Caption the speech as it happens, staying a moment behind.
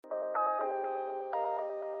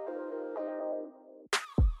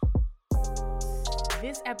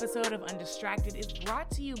This episode of Undistracted is brought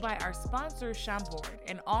to you by our sponsor, Chambord,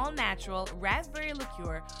 an all-natural raspberry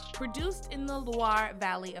liqueur produced in the Loire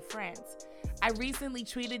Valley of France. I recently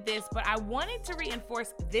tweeted this, but I wanted to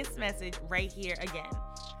reinforce this message right here again.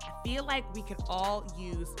 I feel like we could all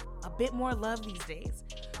use a bit more love these days.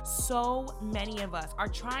 So many of us are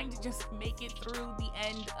trying to just make it through the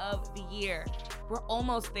end of the year. We're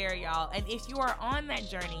almost there, y'all. And if you are on that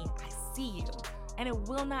journey, I see you, and it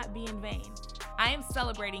will not be in vain. I am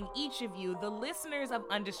celebrating each of you, the listeners of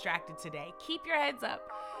Undistracted today. Keep your heads up.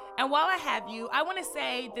 And while I have you, I want to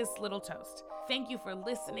say this little toast. Thank you for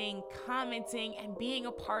listening, commenting, and being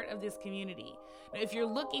a part of this community. Now, if you're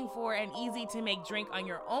looking for an easy-to-make drink on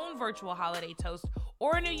your own virtual holiday toast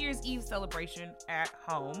or a New Year's Eve celebration at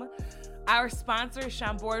home, our sponsor,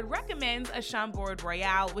 Chambord, recommends a Chambord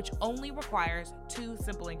Royale, which only requires 2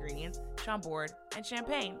 simple ingredients, Chambord and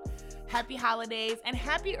champagne. Happy holidays and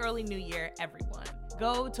happy early new year, everyone.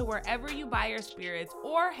 Go to wherever you buy your spirits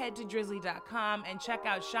or head to drizzly.com and check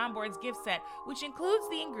out Chambord's gift set, which includes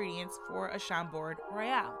the ingredients for a Chambord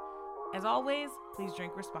Royale. As always, please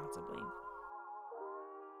drink responsibly.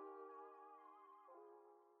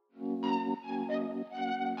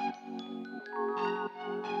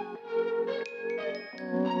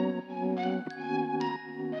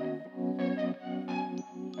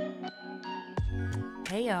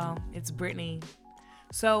 Hey y'all, it's Brittany.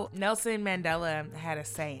 So Nelson Mandela had a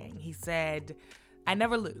saying. He said, "I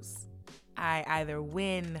never lose. I either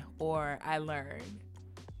win or I learn."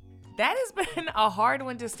 That has been a hard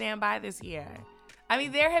one to stand by this year. I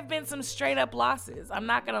mean, there have been some straight up losses. I'm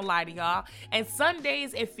not gonna lie to y'all. And some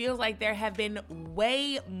days it feels like there have been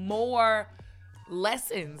way more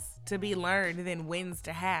lessons to be learned than wins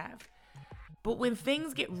to have. But when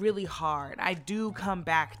things get really hard, I do come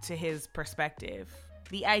back to his perspective.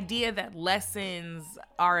 The idea that lessons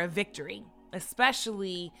are a victory,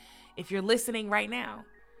 especially if you're listening right now,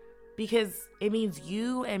 because it means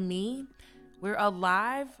you and me, we're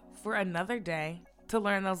alive for another day to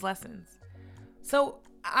learn those lessons. So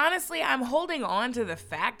honestly, I'm holding on to the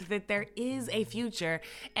fact that there is a future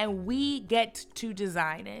and we get to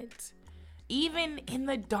design it. Even in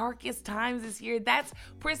the darkest times this year, that's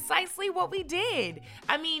precisely what we did.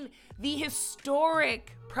 I mean, the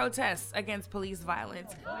historic protests against police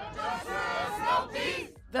violence.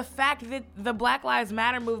 The fact that the Black Lives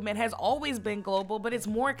Matter movement has always been global, but it's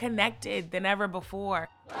more connected than ever before.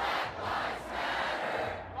 Black Lives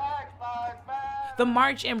Matter! Black Lives Matter! The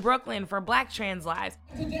march in Brooklyn for Black trans lives.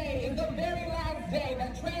 Today is the very last day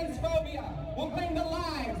that transphobia will bring the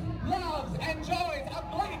lives, loves, and joys of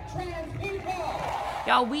Black trans people.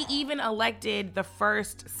 Y'all, we even elected the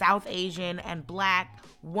first South Asian and Black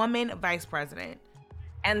woman vice president.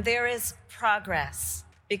 And there is progress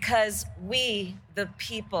because we, the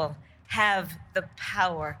people, have the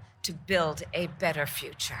power to build a better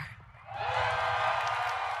future.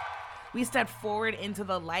 We stepped forward into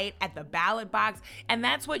the light at the ballot box, and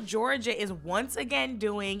that's what Georgia is once again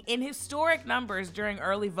doing in historic numbers during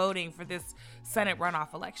early voting for this Senate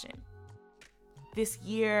runoff election. This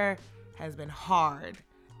year has been hard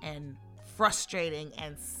and frustrating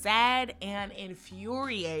and sad and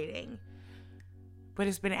infuriating, but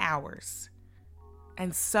it's been ours,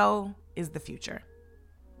 and so is the future.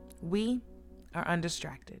 We are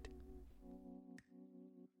undistracted.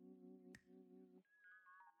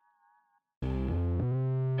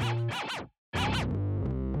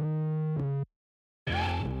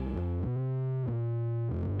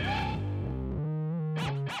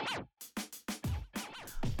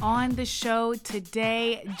 On the show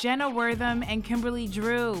today, Jenna Wortham and Kimberly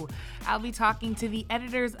Drew. I'll be talking to the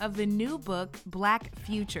editors of the new book, Black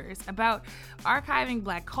Futures, about archiving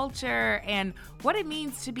Black culture and what it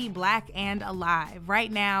means to be Black and alive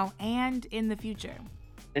right now and in the future.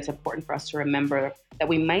 It's important for us to remember that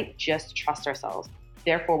we might just trust ourselves.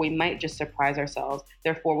 Therefore, we might just surprise ourselves.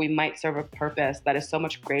 Therefore, we might serve a purpose that is so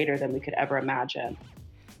much greater than we could ever imagine.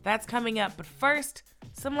 That's coming up, but first,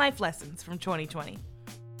 some life lessons from 2020.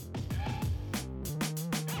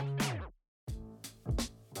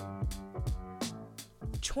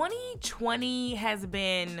 "2020 has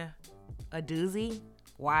been a doozy,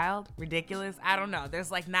 wild, ridiculous. I don't know. There's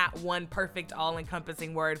like not one perfect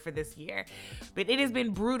all-encompassing word for this year, but it has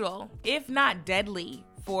been brutal, if not deadly,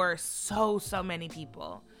 for so many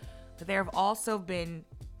people. But there have also been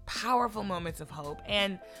powerful moments of hope,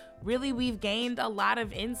 and really we've gained a lot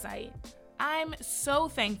of insight. I'm so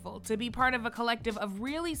thankful to be part of a collective of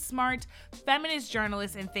really smart feminist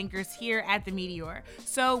journalists and thinkers here at The Meteor.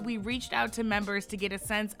 So we reached out to members to get a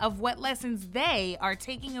sense of what lessons they are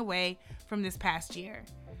taking away from this past year.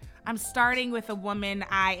 I'm starting with a woman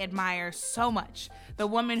I admire so much, the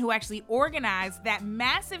woman who actually organized that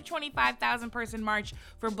massive 25,000 person march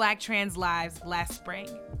for Black trans lives last spring.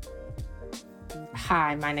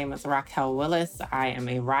 Hi, my name is Raquel Willis. I am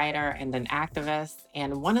a writer and an activist.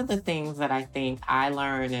 And one of the things that I think I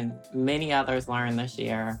learned and many others learned this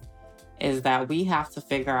year is that we have to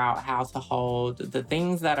figure out how to hold the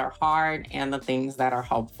things that are hard and the things that are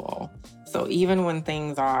hopeful. So even when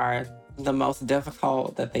things are the most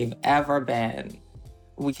difficult that they've ever been,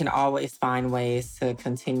 we can always find ways to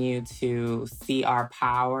continue to see our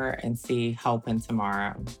power and see hope in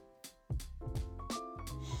tomorrow.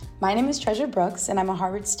 My name is Treasure Brooks, and I'm a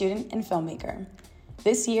Harvard student and filmmaker.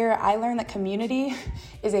 This year, I learned that community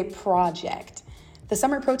is a project. The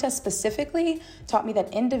summer protests specifically taught me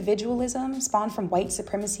that individualism spawned from white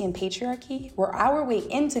supremacy and patriarchy were our way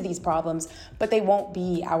into these problems, but they won't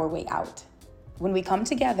be our way out. When we come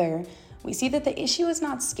together, we see that the issue is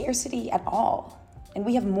not scarcity at all, and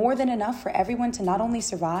we have more than enough for everyone to not only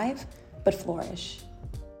survive, but flourish.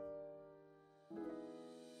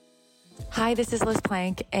 Hi, this is Liz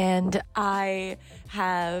Plank, and I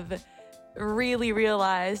have really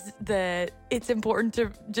realized that it's important to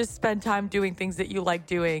just spend time doing things that you like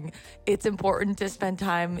doing. It's important to spend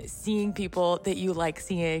time seeing people that you like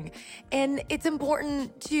seeing. And it's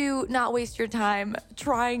important to not waste your time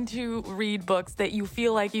trying to read books that you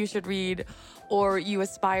feel like you should read or you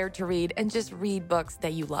aspire to read, and just read books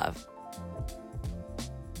that you love.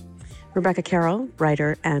 Rebecca Carroll,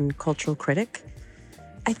 writer and cultural critic.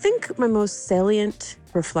 I think my most salient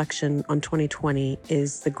reflection on 2020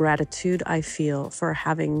 is the gratitude I feel for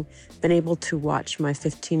having been able to watch my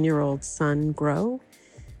 15-year-old son grow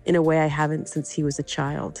in a way I haven't since he was a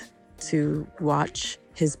child, to watch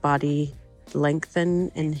his body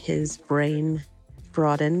lengthen and his brain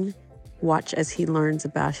broaden, watch as he learns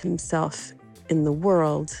about himself in the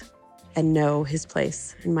world, and know his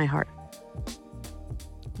place in my heart.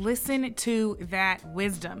 Listen to that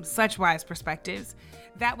wisdom, such wise perspectives.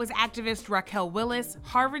 That was activist Raquel Willis,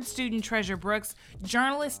 Harvard student Treasure Brooks,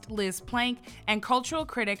 journalist Liz Plank, and cultural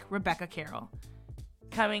critic Rebecca Carroll.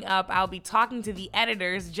 Coming up, I'll be talking to the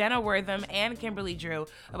editors, Jenna Wortham and Kimberly Drew,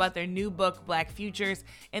 about their new book, Black Futures,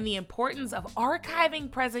 and the importance of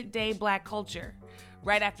archiving present-day Black culture,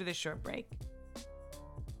 right after this short break.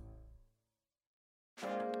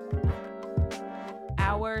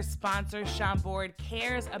 Our sponsor, Chambord,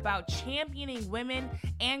 cares about championing women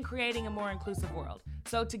and creating a more inclusive world.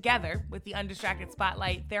 So together with the Undistracted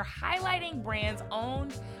Spotlight, they're highlighting brands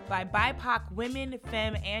owned by BIPOC women,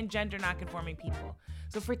 femme, and gender nonconforming people.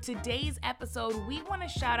 So for today's episode, we want to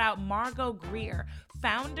shout out Margot Greer,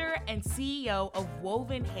 founder and CEO of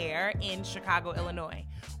Woven Hair in Chicago, Illinois.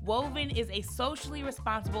 Woven is a socially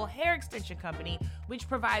responsible hair extension company which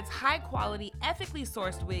provides high-quality, ethically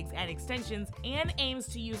sourced wigs and extensions and aims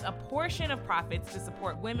to use a portion of profits to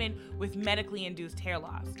support women with medically induced hair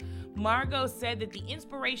loss. Margot said that the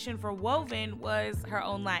inspiration for Woven was her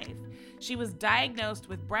own life. She was diagnosed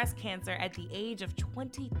with breast cancer at the age of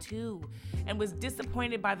 22 and was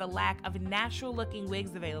disappointed by the lack of natural-looking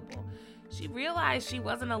wigs available. She realized she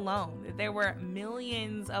wasn't alone, that there were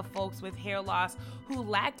millions of folks with hair loss who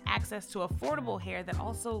lacked access to affordable hair that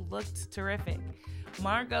also looked terrific.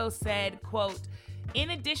 Margot said, quote,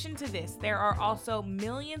 "In addition to this, there are also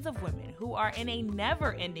millions of women who are in a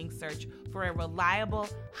never-ending search for a reliable,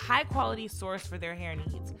 high-quality source for their hair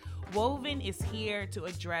needs. Woven is here to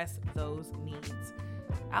address those needs."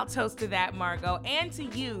 I'll toast to that, Margot, and to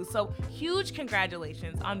you. So huge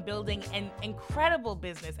congratulations on building an incredible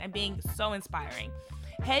business and being so inspiring.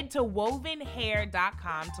 Head to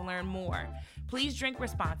wovenhair.com to learn more. Please drink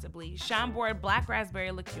responsibly. Chambord Black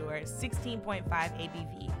Raspberry Liqueur, 16.5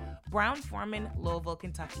 ABV. Brown-Forman, Louisville,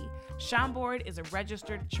 Kentucky. Chambord is a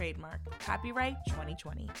registered trademark. Copyright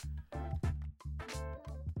 2020.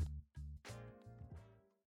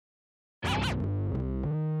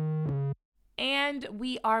 And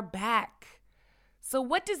we are back. So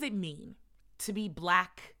what does it mean to be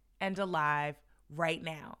Black and alive right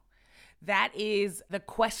now? That is the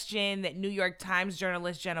question that New York Times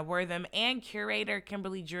journalist Jenna Wortham and curator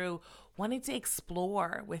Kimberly Drew wanted to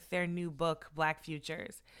explore with their new book, Black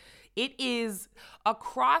Futures. It is a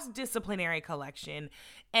cross-disciplinary collection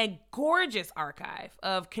and gorgeous archive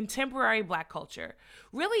of contemporary Black culture.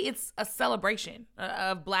 Really, it's a celebration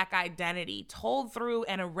of Black identity told through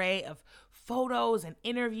an array of photos and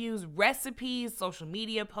interviews, recipes, social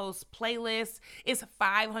media posts, playlists. It's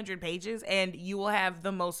 500 pages, and you will have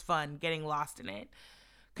the most fun getting lost in it.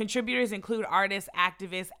 Contributors include artists,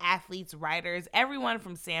 activists, athletes, writers, everyone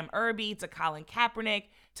from Sam Irby to Colin Kaepernick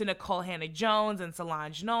to Nicole Hannah-Jones and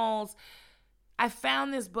Solange Knowles. I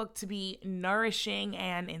found this book to be nourishing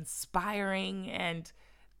and inspiring. And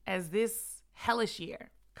as this hellish year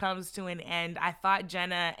comes to an end, I thought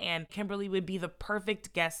Jenna and Kimberly would be the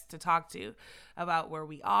perfect guests to talk to about where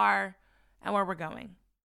we are and where we're going.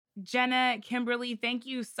 Jenna, Kimberly, thank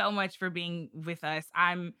you so much for being with us.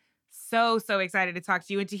 I'm so excited to talk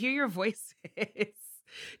to you and to hear your voices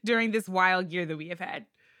during this wild year that we have had.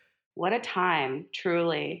 What a time,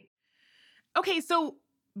 truly. Okay, so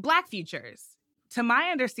Black Futures, to my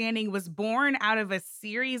understanding, was born out of a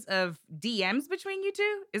series of DMs between you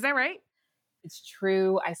two. Is that right? It's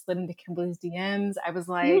true. I slid into Kimberly's DMs. I was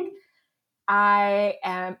like, I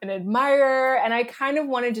am an admirer. And I kind of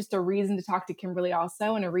wanted just a reason to talk to Kimberly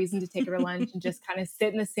also, and a reason to take her to lunch and just kind of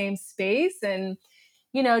sit in the same space and,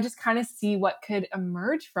 you know, just kind of see what could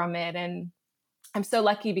emerge from it. And I'm so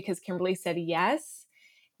lucky because Kimberly said yes.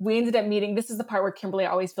 We ended up meeting. This is the part where Kimberly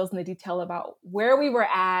always fills in the detail about where we were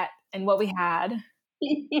at and what we had.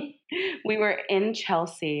 We were in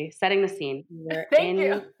Chelsea, setting the scene. We were Thank in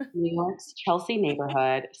you. New York's Chelsea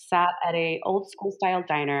neighborhood, sat at a old school style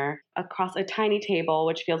diner across a tiny table,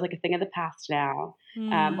 which feels like a thing of the past now.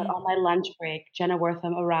 But on my lunch break, Jenna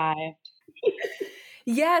Wortham arrived.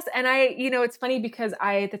 Yes. And it's funny because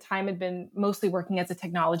I, at the time, had been mostly working as a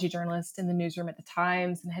technology journalist in the newsroom at the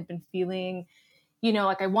Times and had been feeling,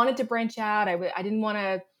 like I wanted to branch out. I didn't want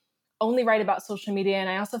to only write about social media. And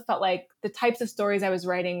I also felt like the types of stories I was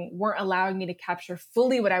writing weren't allowing me to capture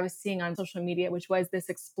fully what I was seeing on social media, which was this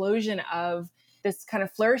explosion of this kind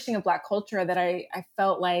of flourishing of Black culture that I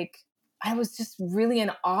felt like I was just really in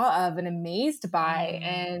awe of and amazed by,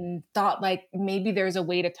 and thought like maybe there's a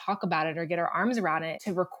way to talk about it or get our arms around it,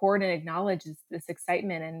 to record and acknowledge this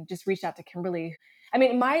excitement, and just reached out to Kimberly. I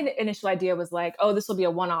mean, my initial idea was like, oh, this will be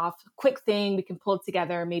a one-off quick thing. We can pull it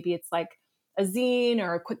together. Maybe it's like a zine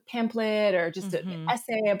or a quick pamphlet or just an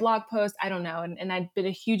essay, a blog post. I don't know. And I'd been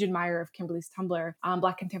a huge admirer of Kimberly's Tumblr on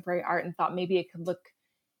Black contemporary art and thought maybe it could look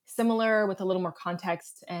similar with a little more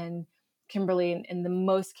context. And Kimberly, in the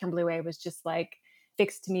most Kimberly way, was just like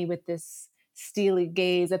fixed me with this steely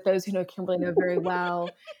gaze that those who know Kimberly know very well.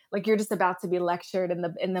 Like you're just about to be lectured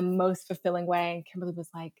in the most fulfilling way. And Kimberly was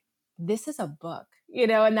like, this is a book,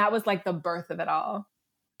 and that was like the birth of it all.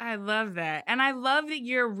 I love that. And I love that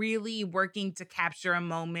you're really working to capture a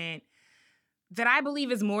moment that I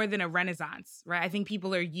believe is more than a renaissance, right? I think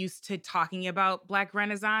people are used to talking about Black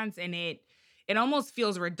Renaissance, and it almost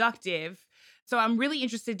feels reductive. So I'm really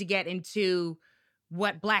interested to get into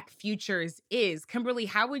what Black Futures is. Kimberly,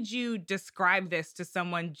 how would you describe this to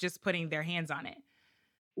someone just putting their hands on it?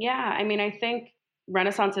 Yeah, I mean, I think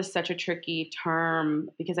Renaissance is such a tricky term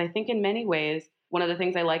because I think in many ways, one of the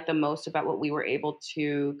things I like the most about what we were able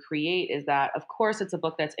to create is that, of course, it's a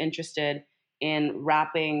book that's interested in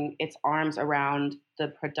wrapping its arms around the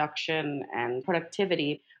production and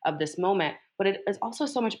productivity of this moment, but it is also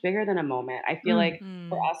so much bigger than a moment. I feel like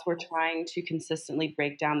for us, we're trying to consistently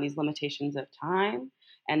break down these limitations of time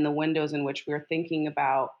and the windows in which we're thinking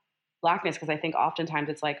about Blackness, because I think oftentimes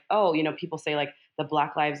it's like, oh, people say like the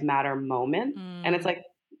Black Lives Matter moment, and it's like,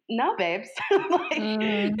 no, babes,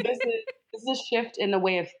 this is a shift in the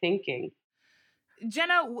way of thinking.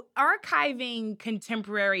 Jenna, archiving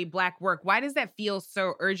contemporary Black work, why does that feel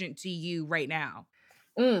so urgent to you right now?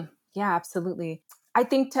 Yeah, absolutely. I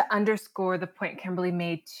think to underscore the point Kimberly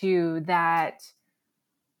made too, that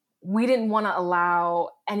we didn't want to allow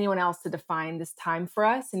anyone else to define this time for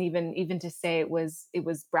us, and even to say it was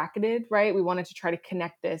bracketed, right? We wanted to try to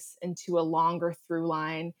connect this into a longer through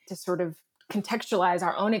line to sort of contextualize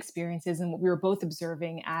our own experiences and what we were both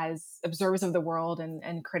observing as observers of the world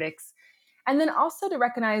and critics. And then also to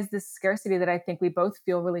recognize this scarcity that I think we both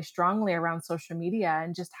feel really strongly around social media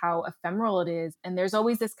and just how ephemeral it is. And there's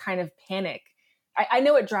always this kind of panic. I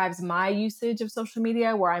know it drives my usage of social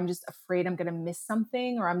media where I'm just afraid I'm going to miss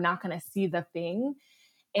something or I'm not going to see the thing.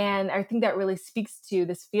 And I think that really speaks to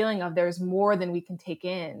this feeling of there's more than we can take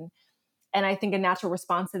in. And I think a natural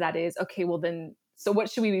response to that is, okay, well then, so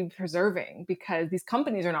what should we be preserving? Because these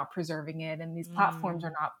companies are not preserving it and these platforms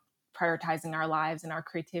are not prioritizing our lives and our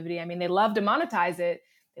creativity. I mean, they love to monetize it.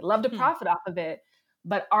 They love to profit off of it,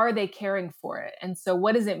 but are they caring for it? And so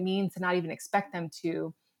what does it mean to not even expect them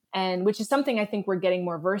to? And which is something I think we're getting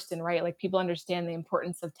more versed in, right? Like people understand the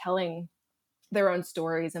importance of telling their own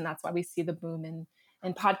stories. And that's why we see the boom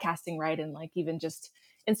in podcasting, right? And like even just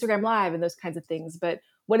Instagram Live and those kinds of things. But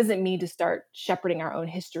what does it mean to start shepherding our own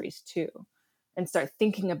histories too? And start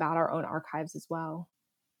thinking about our own archives as well.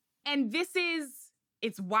 And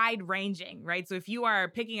it's wide ranging, right? So if you are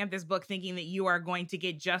picking up this book thinking that you are going to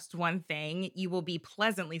get just one thing, you will be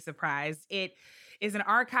pleasantly surprised. It is an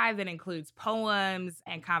archive that includes poems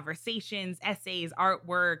and conversations, essays,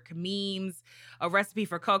 artwork, memes, a recipe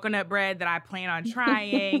for coconut bread that I plan on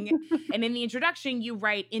trying. And in the introduction, you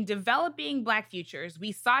write, in developing Black futures,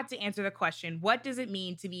 we sought to answer the question, what does it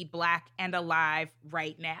mean to be Black and alive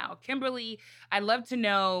right now? Kimberly, I'd love to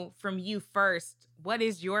know from you first, what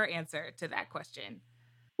is your answer to that question?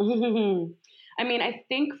 I mean, I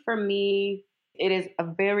think for me, it is a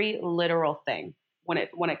very literal thing when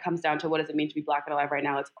it comes down to what does it mean to be Black and alive right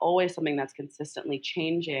now. It's always something that's consistently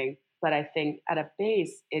changing. But I think at a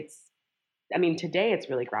base, today it's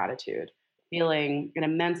really gratitude, feeling an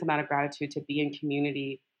immense amount of gratitude to be in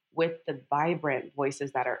community with the vibrant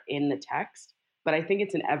voices that are in the text. But I think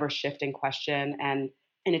it's an ever shifting question, and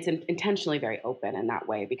it's intentionally very open in that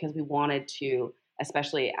way, because we wanted to,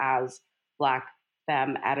 especially as Black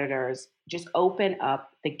femme editors, just open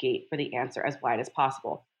up the gate for the answer as wide as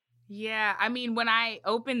possible. Yeah, I mean, when I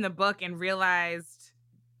opened the book and realized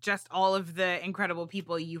just all of the incredible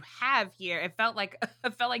people you have here, it felt like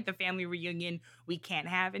the family reunion we can't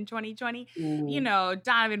have in 2020. You know,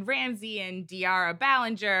 Donovan Ramsey and De'Ara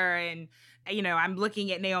Ballinger, and I'm looking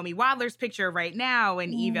at Naomi Wadler's picture right now,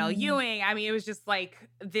 and Eve Ewing. I mean, it was just like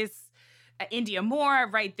this India Moore,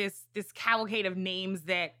 right? This cavalcade of names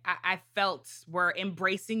that I felt were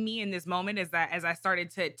embracing me in this moment as I started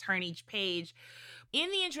to turn each page. In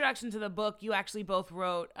the introduction to the book, you actually both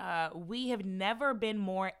wrote, we have never been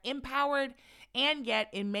more empowered and yet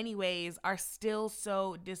in many ways are still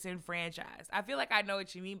so disenfranchised. I feel like I know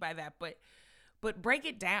what you mean by that, but break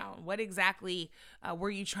it down. What exactly were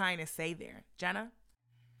you trying to say there? Jenna?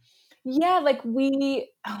 Yeah,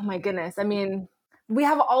 oh my goodness. I mean, we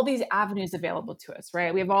have all these avenues available to us,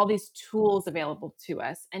 right? We have all these tools available to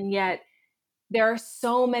us. And yet there are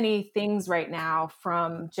so many things right now,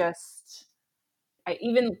 from just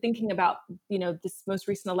even thinking about, this most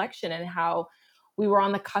recent election and how we were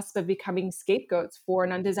on the cusp of becoming scapegoats for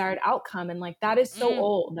an undesired outcome. And that is so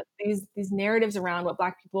old, that these narratives around what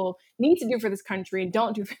Black people need to do for this country and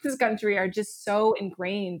don't do for this country are just so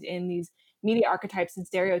ingrained in these media archetypes and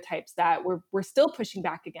stereotypes that we're still pushing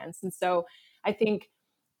back against. And so I think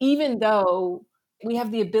even though we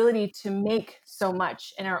have the ability to make so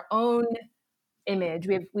much in our own image,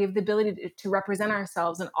 we have the ability to represent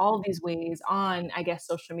ourselves in all of these ways on, I guess,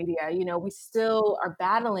 social media, we still are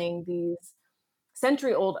battling these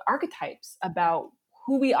century-old archetypes about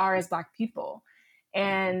who we are as Black people.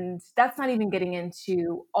 And that's not even getting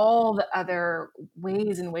into all the other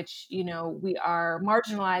ways in which, we are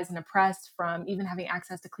marginalized and oppressed, from even having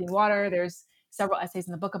access to clean water. There's several essays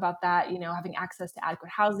in the book about that, having access to adequate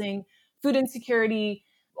housing, food insecurity,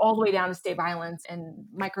 all the way down to state violence and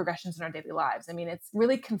microaggressions in our daily lives. I mean, it's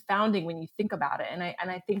really confounding when you think about it. And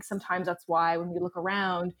I think sometimes that's why when we look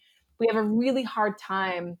around, we have a really hard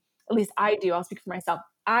time, at least I do, I'll speak for myself.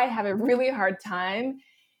 I have a really hard time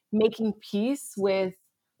making peace with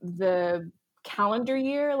the calendar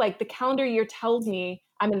year. The calendar year tells me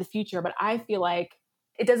I'm in the future, but I feel like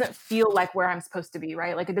it doesn't feel like where I'm supposed to be,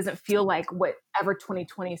 right? It doesn't feel like whatever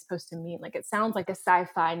 2020 is supposed to mean. It sounds like a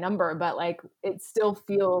sci-fi number, but it still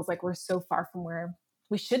feels like we're so far from where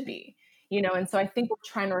we should be, And so I think we're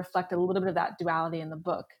trying to reflect a little bit of that duality in the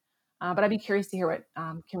book. But I'd be curious to hear what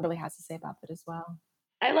Kimberly has to say about that as well.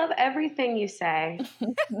 I love everything you say.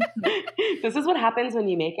 This is what happens when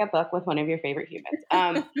you make a book with one of your favorite humans.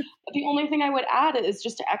 The only thing I would add is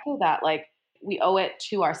just to echo that, we owe it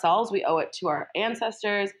to ourselves. We owe it to our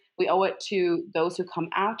ancestors. We owe it to those who come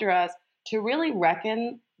after us to really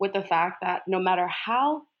reckon with the fact that no matter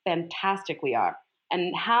how fantastic we are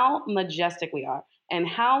and how majestic we are and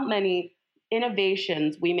how many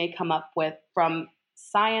innovations we may come up with, from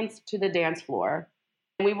science to the dance floor,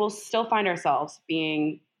 we will still find ourselves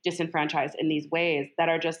being disenfranchised in these ways that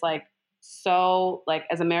are just so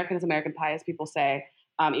as American as American pie, as people say,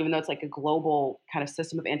 even though it's a global kind of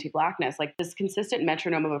system of anti-Blackness, this consistent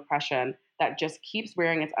metronome of oppression that just keeps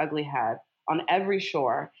rearing its ugly head on every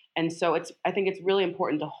shore. And so I think it's really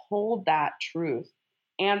important to hold that truth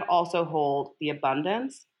and also hold the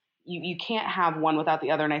abundance. You can't have one without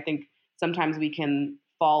the other. And I think sometimes we can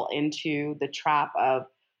fall into the trap of,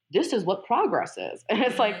 this is what progress is. And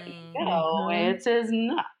it's no, it is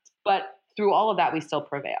not. But through all of that, we still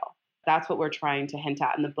prevail. That's what we're trying to hint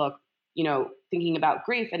at in the book. Thinking about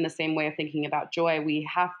grief in the same way of thinking about joy, we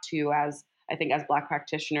have to, as Black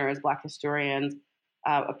practitioners, Black historians,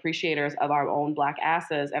 appreciators of our own Black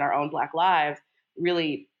asses and our own Black lives,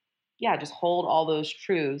 really, just hold all those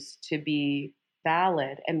truths to be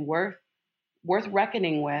valid and worth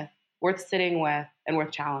reckoning with, worth sitting with, and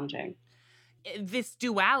worth challenging. This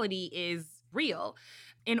duality is real.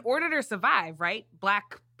 In order to survive, right?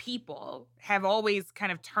 Black people have always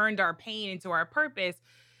kind of turned our pain into our purpose.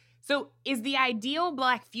 So is the ideal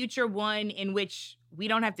Black future one in which we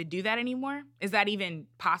don't have to do that anymore? Is that even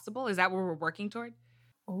possible? Is that what we're working toward?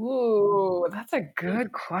 Ooh, that's a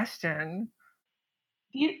good question.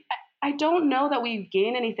 I don't know that we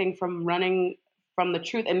gain anything from running from the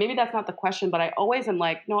truth. And maybe that's not the question, but I always am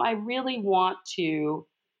like, no, I really want to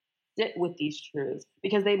sit with these truths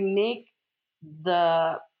because they make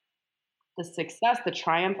the success, the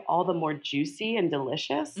triumph, all the more juicy and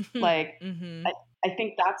delicious. Like, I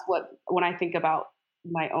think that's what, when I think about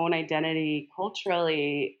my own identity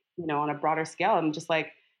culturally, on a broader scale, I'm just like,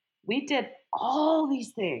 we did all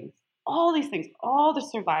these things, all the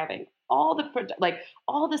surviving, all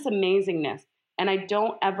this amazingness. And I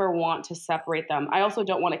don't ever want to separate them. I also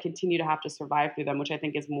don't want to continue to have to survive through them, which I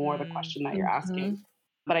think is more the question that you're asking.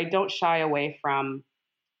 But I don't shy away from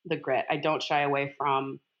the grit. I don't shy away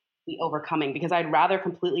from the overcoming because I'd rather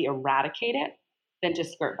completely eradicate it than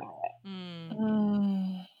just skirt by it.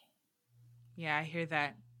 Yeah, I hear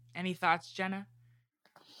that. Any thoughts, Jenna?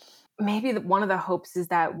 Maybe one of the hopes is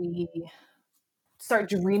that we start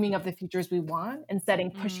dreaming of the futures we want instead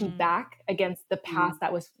of pushing back against the past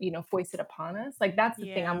that was, foisted upon us. Like, that's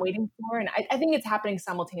the thing I'm waiting for. And I think it's happening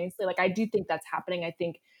simultaneously. Like, I do think that's happening. I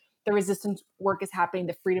think the resistance work is happening.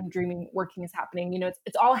 The freedom dreaming working is happening.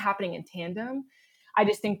 It's all happening in tandem. I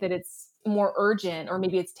just think that it's more urgent, or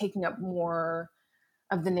maybe it's taking up more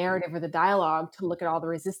of the narrative or the dialogue to look at all the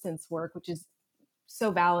resistance work, which is so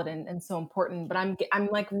valid and so important. But I'm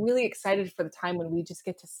like really excited for the time when we just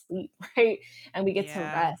get to sleep, right? And we get to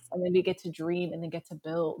rest, and then we get to dream, and then get to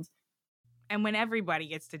build. And when everybody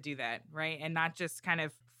gets to do that, right? And not just kind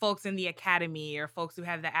of folks in the academy or folks who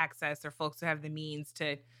have the access or folks who have the means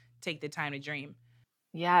to take the time to dream.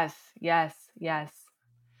 Yes.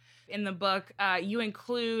 In the book, you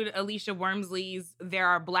include Alicia Wormsley's There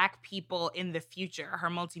Are Black People in the Future, her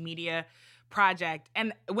multimedia project.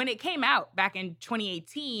 And when it came out back in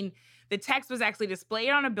 2018, the text was actually displayed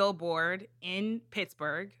on a billboard in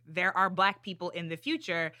Pittsburgh. There are Black people in the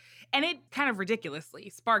future. And it kind of ridiculously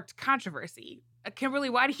sparked controversy. Kimberly,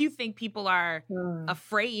 why do you think people are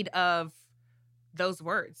afraid of those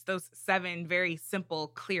words, those 7 very simple,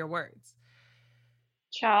 clear words?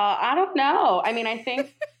 Child, I don't know. I mean, I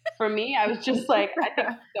think for me, I was just like, I think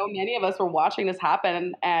so many of us were watching this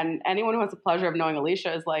happen. And anyone who has the pleasure of knowing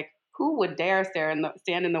Alicia is like, who would dare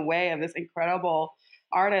stand in the way of this incredible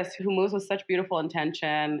artist who moves with such beautiful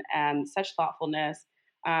intention and such thoughtfulness?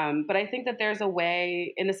 But I think that there's a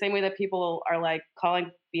way, in the same way that people are like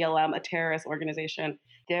calling BLM a terrorist organization,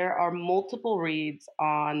 there are multiple reads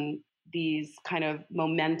on these kind of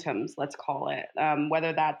momentums, let's call it,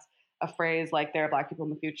 whether that's a phrase like there are Black people in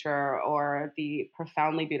the future or the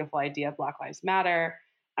profoundly beautiful idea of Black Lives Matter.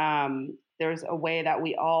 There's a way that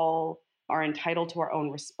we all are entitled to our own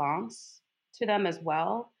response to them as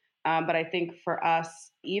well. But I think for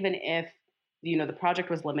us, even if, the project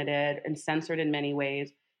was limited and censored in many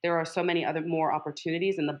ways, there are so many other more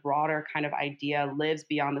opportunities, and the broader kind of idea lives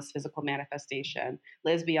beyond this physical manifestation,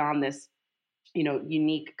 lives beyond this,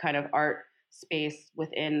 unique kind of art space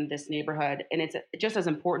within this neighborhood. And it's just as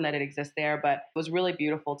important that it exists there, but it was really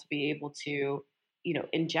beautiful to be able to,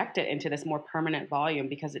 inject it into this more permanent volume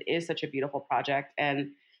because it is such a beautiful project.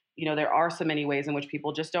 And there are so many ways in which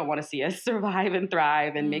people just don't want to see us survive and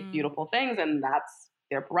thrive and make beautiful things, and that's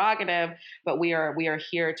their prerogative. But we are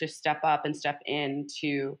here to step up and step in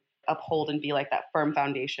to uphold and be like that firm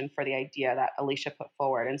foundation for the idea that Alicia put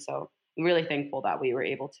forward. And so I'm really thankful that we were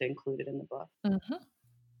able to include it in the book.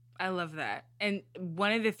 I love that. And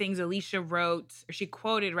one of the things Alicia wrote, or she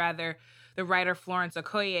quoted rather, the writer Florence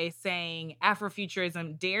Okoye saying,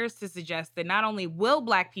 Afrofuturism dares to suggest that not only will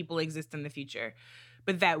Black people exist in the future,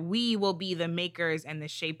 but that we will be the makers and the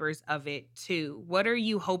shapers of it too. What are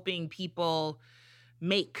you hoping people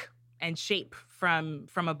make and shape from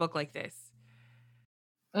a book like this?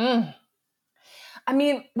 I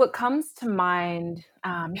mean, what comes to mind,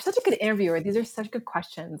 you're such a good interviewer. These are such good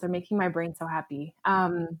questions. They're making my brain so happy.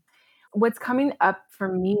 What's coming up for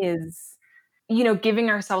me is, giving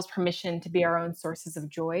ourselves permission to be our own sources of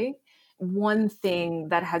joy. One thing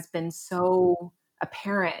that has been so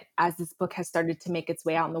apparent as this book has started to make its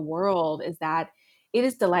way out in the world is that it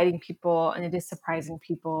is delighting people and it is surprising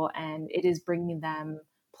people and it is bringing them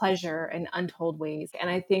pleasure in untold ways. And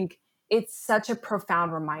I think it's such a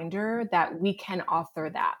profound reminder that we can author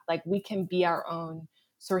that. Like, we can be our own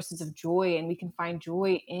sources of joy, and we can find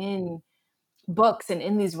joy in books and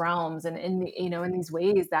in these realms and in in these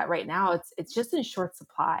ways that right now it's just in short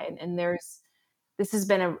supply. And this has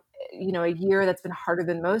been a year that's been harder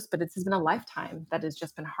than most, but it's been a lifetime that has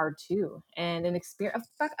just been hard too. And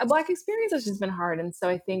a Black experience has just been hard. And so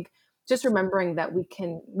I think just remembering that we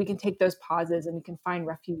can take those pauses and we can find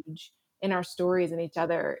refuge in our stories and each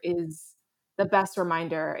other is the best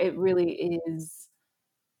reminder. It really is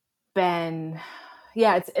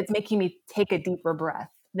it's making me take a deeper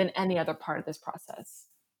breath than any other part of this process.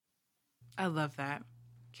 I love that.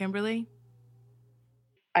 Kimberly?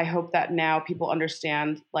 I hope that now people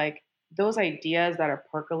understand like those ideas that are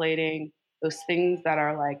percolating, those things that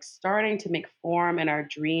are like starting to make form in our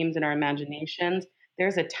dreams and our imaginations,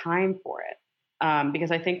 there's a time for it.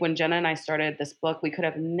 Because I think when Jenna and I started this book, we could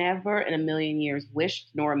have never in a million years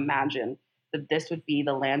wished nor imagined that this would be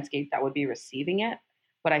the landscape that would be receiving it.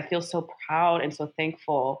 But I feel so proud and so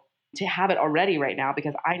thankful to have it already right now,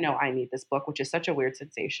 because I know I need this book, which is such a weird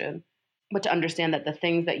sensation. But to understand that the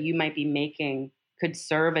things that you might be making could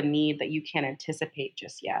serve a need that you can't anticipate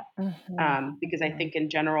just yet. Because I think in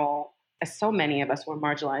general, as so many of us were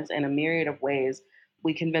marginalized in a myriad of ways,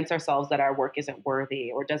 we convince ourselves that our work isn't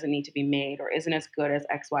worthy or doesn't need to be made or isn't as good as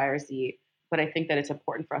X, Y, or Z. But I think that it's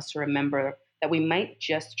important for us to remember that we might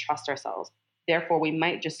just trust ourselves. Therefore, we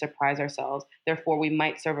might just surprise ourselves. Therefore, we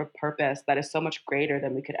might serve a purpose that is so much greater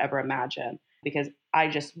than we could ever imagine. Because I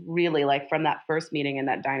just really, like, from that first meeting in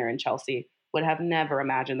that diner in Chelsea, would have never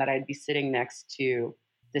imagined that I'd be sitting next to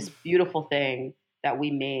this beautiful thing that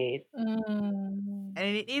we made. And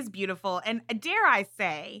it is beautiful. And dare I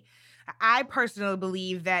say, I personally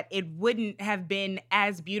believe that it wouldn't have been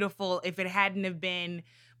as beautiful if it hadn't have been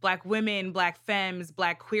Black women, Black femmes,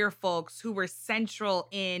 Black queer folks who were central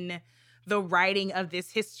in the writing of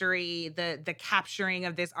this history, the capturing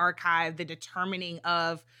of this archive, the determining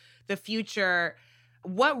of the future.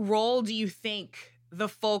 What role do you think the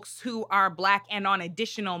folks who are Black and on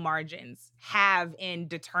additional margins have in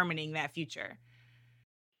determining that future?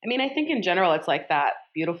 I mean, I think in general, it's like that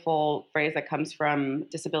beautiful phrase that comes from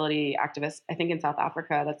disability activists, I think in South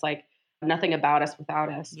Africa, that's like, nothing about us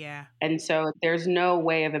without us. Yeah. And so there's no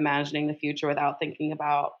way of imagining the future without thinking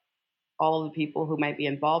about all of the people who might be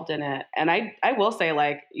involved in it. And I will say,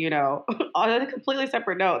 like, on a completely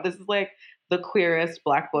separate note, this is like the queerest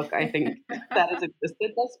Black book I think that has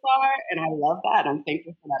existed thus far. And I love that. And I'm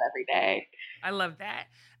thankful for that every day. I love that.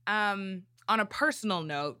 On a personal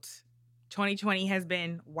note, 2020 has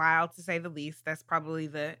been wild, to say the least. That's probably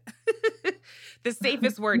the the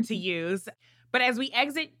safest word to use. But as we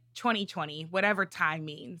exit 2020, whatever time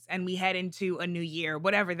means, and we head into a new year,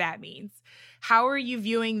 whatever that means, how are you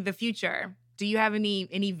viewing the future? Do you have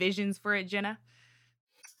any visions for it, Jenna?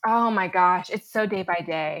 Oh my gosh, it's so day by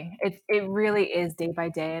day. It really is day by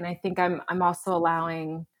day. And I think I'm also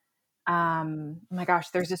allowing, oh my gosh,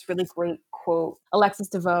 there's this really great quote. Alexis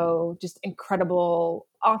DeVoe, just incredible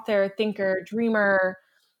author, thinker, dreamer,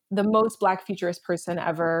 the most Black futurist person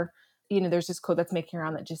ever. There's this quote that's making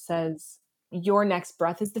around that just says, your next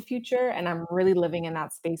breath is the future. And I'm really living in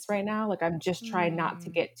that space right now. Like, I'm just trying not to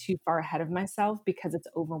get too far ahead of myself because it's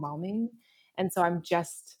overwhelming. And so I'm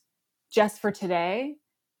just for today,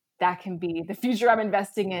 that can be the future I'm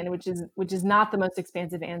investing in, which is not the most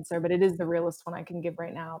expansive answer, but it is the realest one I can give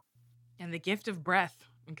right now. And the gift of breath,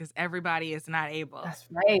 because everybody is not able. That's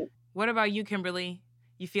right. What about you, Kimberly?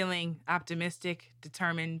 You feeling optimistic,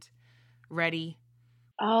 determined, ready?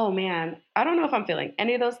 Oh man, I don't know if I'm feeling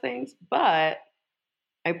any of those things, but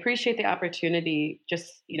I appreciate the opportunity,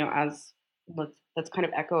 just, as that's kind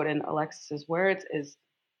of echoed in Alexis's words, is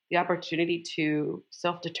the opportunity to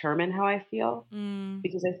self-determine how I feel.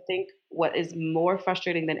 Because I think what is more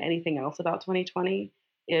frustrating than anything else about 2020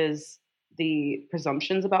 is the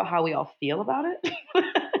presumptions about how we all feel about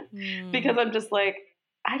it. Because I'm just like,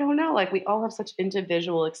 I don't know, like, we all have such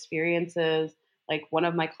individual experiences. Like, one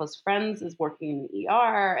of my close friends is working in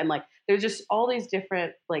ER, and like, there's just all these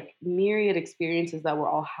different, like, myriad experiences that we're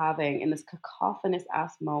all having in this cacophonous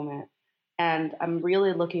ass moment. And I'm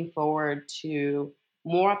really looking forward to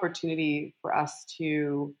more opportunity for us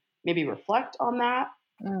to maybe reflect on that.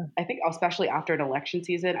 I think especially after an election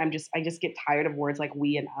season, I just get tired of words like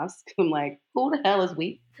we and us. I'm like, who the hell is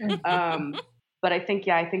we? But I think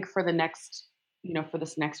for the next, for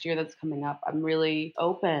this next year that's coming up, I'm really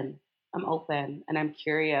open. I'm open and I'm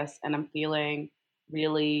curious and I'm feeling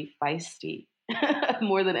really feisty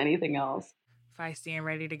more than anything else. Feisty and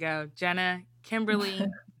ready to go. Jenna, Kimberly,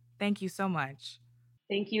 thank you so much.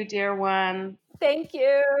 Thank you, dear one. Thank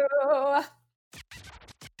you.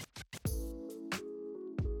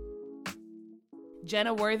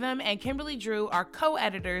 Jenna Wortham and Kimberly Drew are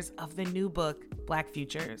co-editors of the new book, Black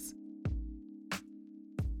Futures.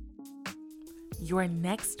 Your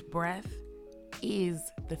next breath is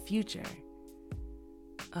the future.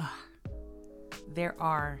 There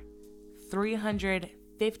are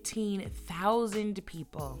 315,000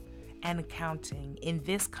 people and counting in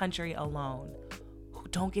this country alone who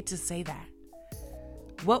don't get to say that.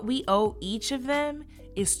 What we owe each of them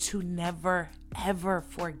is to never, ever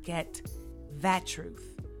forget that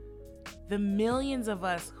truth. The millions of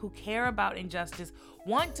us who care about injustice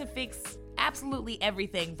want to fix absolutely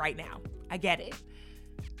everything right now. I get it.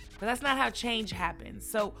 But that's not how change happens.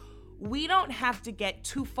 So we don't have to get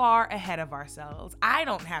too far ahead of ourselves. I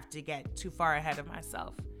don't have to get too far ahead of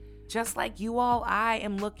myself. Just like you all, I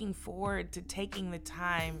am looking forward to taking the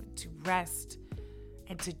time to rest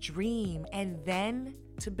and to dream and then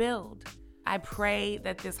to build. I pray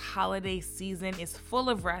that this holiday season is full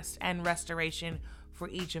of rest and restoration for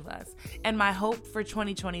each of us. And my hope for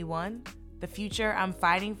 2021, the future I'm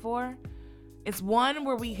fighting for, it's one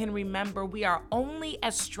where we can remember we are only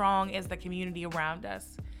as strong as the community around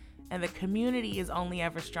us. And the community is only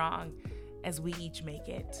ever strong as we each make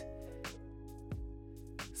it.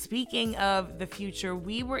 Speaking of the future,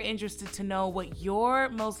 we were interested to know what you're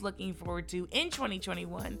most looking forward to in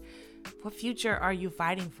 2021. What future are you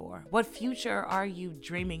fighting for? What future are you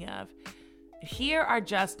dreaming of? Here are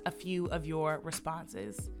just a few of your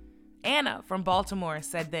responses. Anna from Baltimore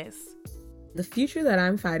said this. The future that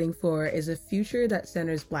I'm fighting for is a future that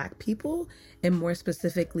centers Black people and more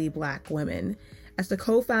specifically Black women. As the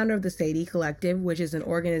co-founder of the Sadie Collective, which is an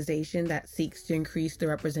organization that seeks to increase the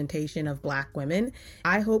representation of Black women,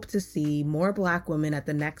 I hope to see more Black women at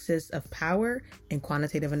the nexus of power and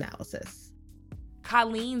quantitative analysis.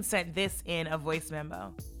 Colleen sent this in a voice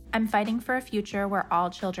memo. I'm fighting for a future where all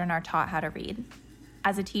children are taught how to read.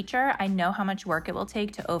 As a teacher, I know how much work it will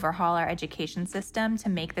take to overhaul our education system to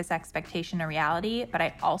make this expectation a reality, but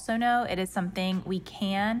I also know it is something we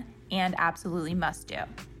can and absolutely must do.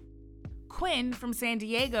 Quinn from San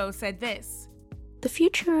Diego said this. The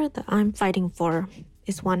future that I'm fighting for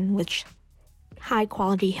is one which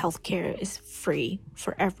high-quality healthcare is free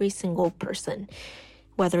for every single person,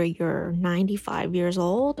 whether you're 95 years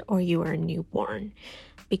old or you are a newborn,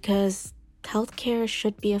 because healthcare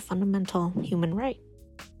should be a fundamental human right.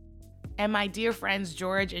 And my dear friends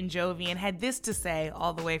George and Jovian had this to say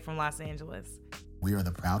all the way from Los Angeles. We are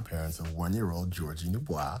the proud parents of 1-year-old Georgie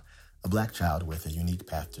Dubois, a Black child with a unique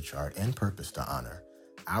path to chart and purpose to honor.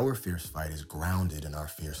 Our fierce fight is grounded in our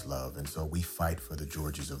fierce love, and so we fight for the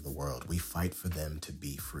Georgies of the world. We fight for them to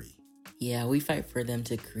be free. Yeah, we fight for them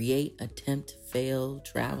to create, attempt, fail,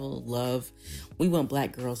 travel, love. We want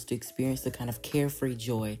Black girls to experience the kind of carefree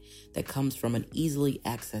joy that comes from an easily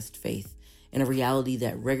accessed faith and a reality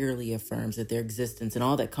that regularly affirms that their existence and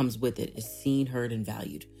all that comes with it is seen, heard, and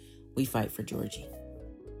valued. We fight for Georgie.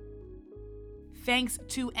 Thanks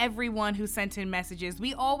to everyone who sent in messages.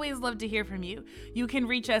 We always love to hear from you. You can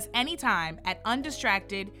reach us anytime at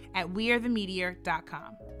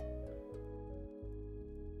undistracted@wearethemeteor.com.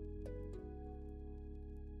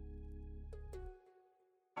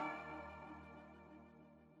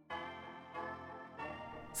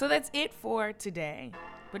 So that's it for today,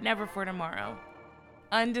 but never for tomorrow.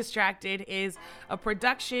 Undistracted is a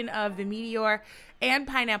production of The Meteor and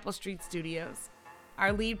Pineapple Street Studios.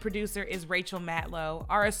 Our lead producer is Rachel Matlow.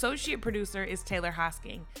 Our associate producer is Taylor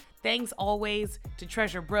Hosking. Thanks always to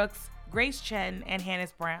Treasure Brooks, Grace Chen, and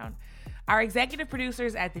Hannes Brown. Our executive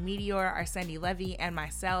producers at The Meteor are Cindy Levy and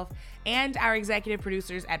myself, and our executive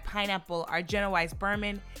producers at Pineapple are Jenna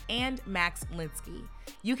Weiss-Berman and Max Linsky.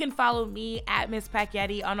 You can follow me at Miss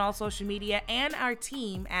Packyetti on all social media and our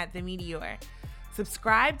team at The Meteor.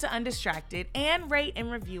 Subscribe to Undistracted and rate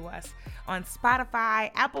and review us on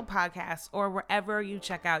Spotify, Apple Podcasts, or wherever you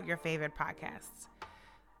check out your favorite podcasts.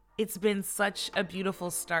 It's been such a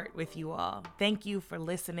beautiful start with you all. Thank you for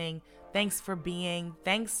listening. Thanks for being.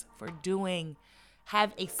 Thanks for doing.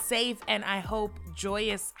 Have a safe and I hope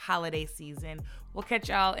joyous holiday season. We'll catch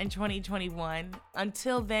y'all in 2021.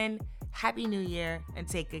 Until then, Happy New Year and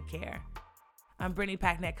take good care. I'm Brittany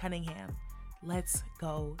Packnett Cunningham. Let's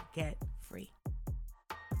go get free.